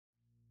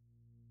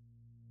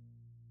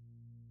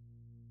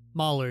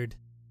Maullard.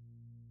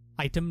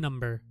 Item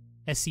Number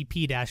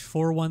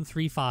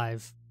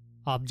SCP-4135.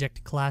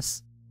 Object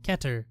Class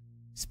Keter.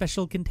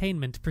 Special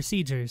Containment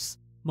Procedures.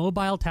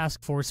 Mobile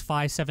Task Force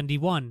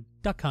 571,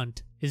 Duck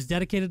Hunt, is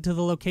dedicated to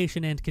the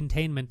location and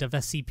containment of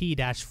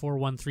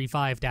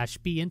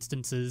SCP-4135-B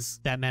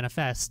instances that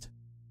manifest.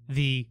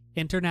 The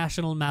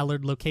International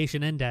Maullard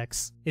Location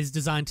Index is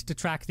designed to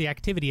track the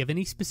activity of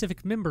any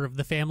specific member of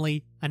the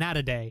family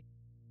Anatidae.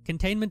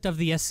 Containment of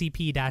the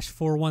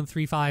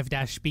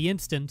SCP-4135-B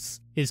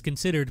instance is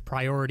considered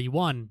Priority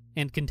 1,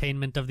 and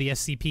containment of the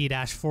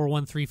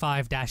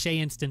SCP-4135-A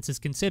instance is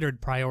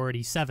considered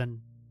Priority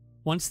 7.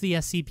 Once the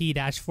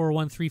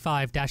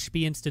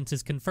SCP-4135-B instance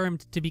is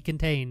confirmed to be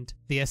contained,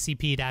 the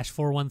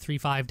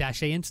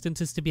SCP-4135-A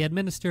instance is to be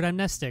administered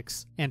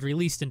amnestics and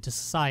released into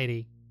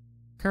society.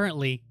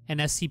 Currently, an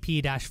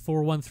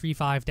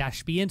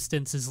SCP-4135-B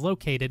instance is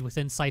located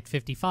within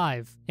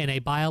Site-55 in a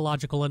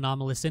biological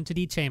anomalous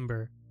entity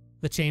chamber.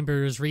 The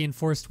chamber is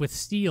reinforced with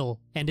steel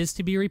and is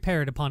to be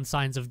repaired upon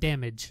signs of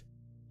damage.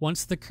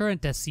 Once the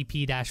current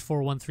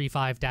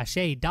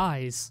SCP-4135-A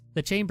dies,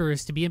 the chamber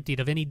is to be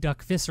emptied of any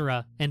duck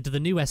viscera, and the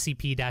new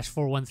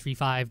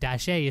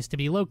SCP-4135-A is to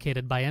be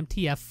located by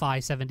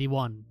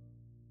MTF-571.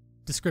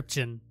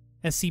 Description: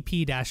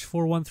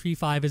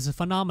 SCP-4135 is a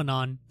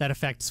phenomenon that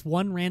affects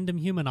one random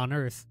human on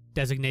Earth,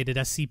 designated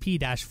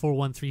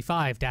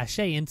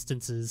SCP-4135-A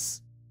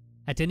instances.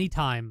 At any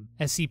time,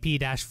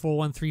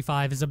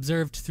 SCP-4135 is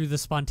observed through the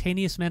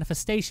spontaneous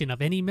manifestation of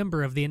any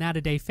member of the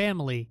Anatidae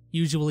family,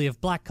 usually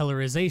of black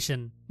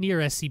colorization, near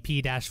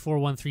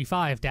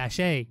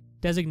SCP-4135-A,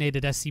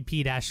 designated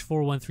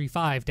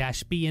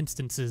SCP-4135-B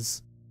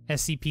instances.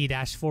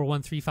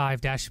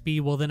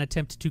 SCP-4135-B will then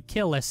attempt to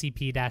kill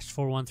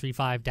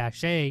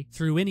SCP-4135-A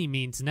through any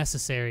means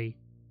necessary.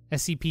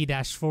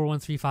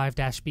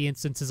 SCP-4135-B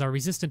instances are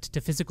resistant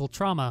to physical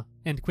trauma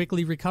and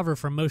quickly recover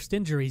from most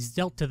injuries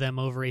dealt to them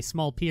over a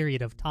small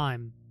period of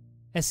time.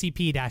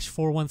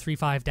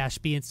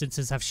 SCP-4135-B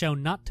instances have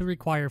shown not to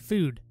require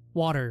food,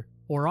 water,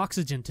 or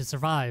oxygen to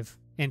survive,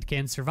 and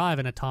can survive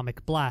an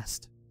atomic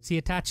blast. See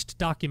attached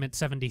Document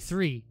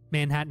 73,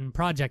 Manhattan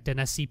Project and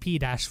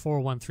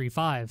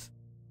SCP-4135.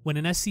 When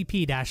an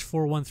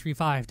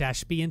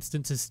SCP-4135-B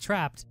instance is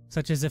trapped,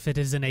 such as if it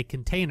is in a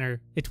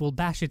container, it will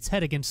bash its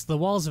head against the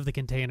walls of the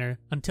container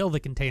until the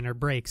container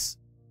breaks.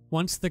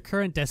 Once the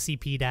current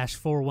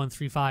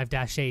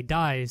SCP-4135-A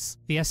dies,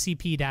 the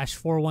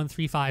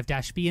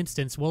SCP-4135-B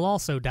instance will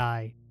also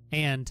die,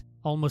 and,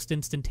 almost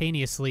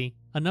instantaneously,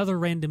 another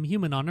random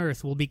human on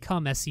Earth will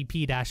become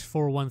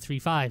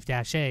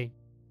SCP-4135-A.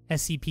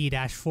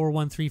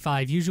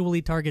 SCP-4135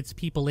 usually targets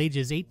people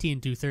ages 18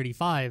 to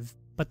 35,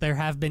 but there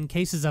have been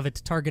cases of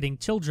it targeting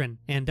children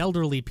and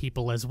elderly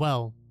people as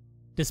well.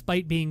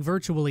 Despite being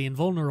virtually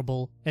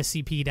invulnerable,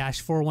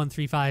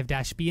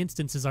 SCP-4135-B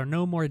instances are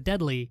no more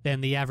deadly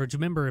than the average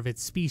member of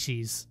its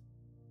species.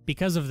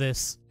 Because of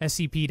this,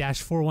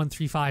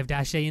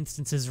 SCP-4135-A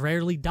instances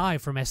rarely die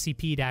from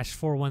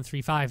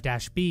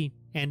SCP-4135-B,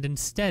 and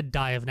instead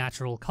die of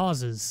natural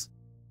causes.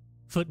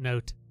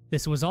 Footnote: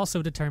 this was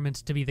also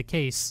determined to be the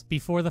case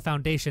before the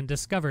Foundation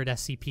discovered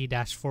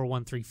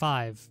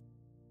SCP-4135.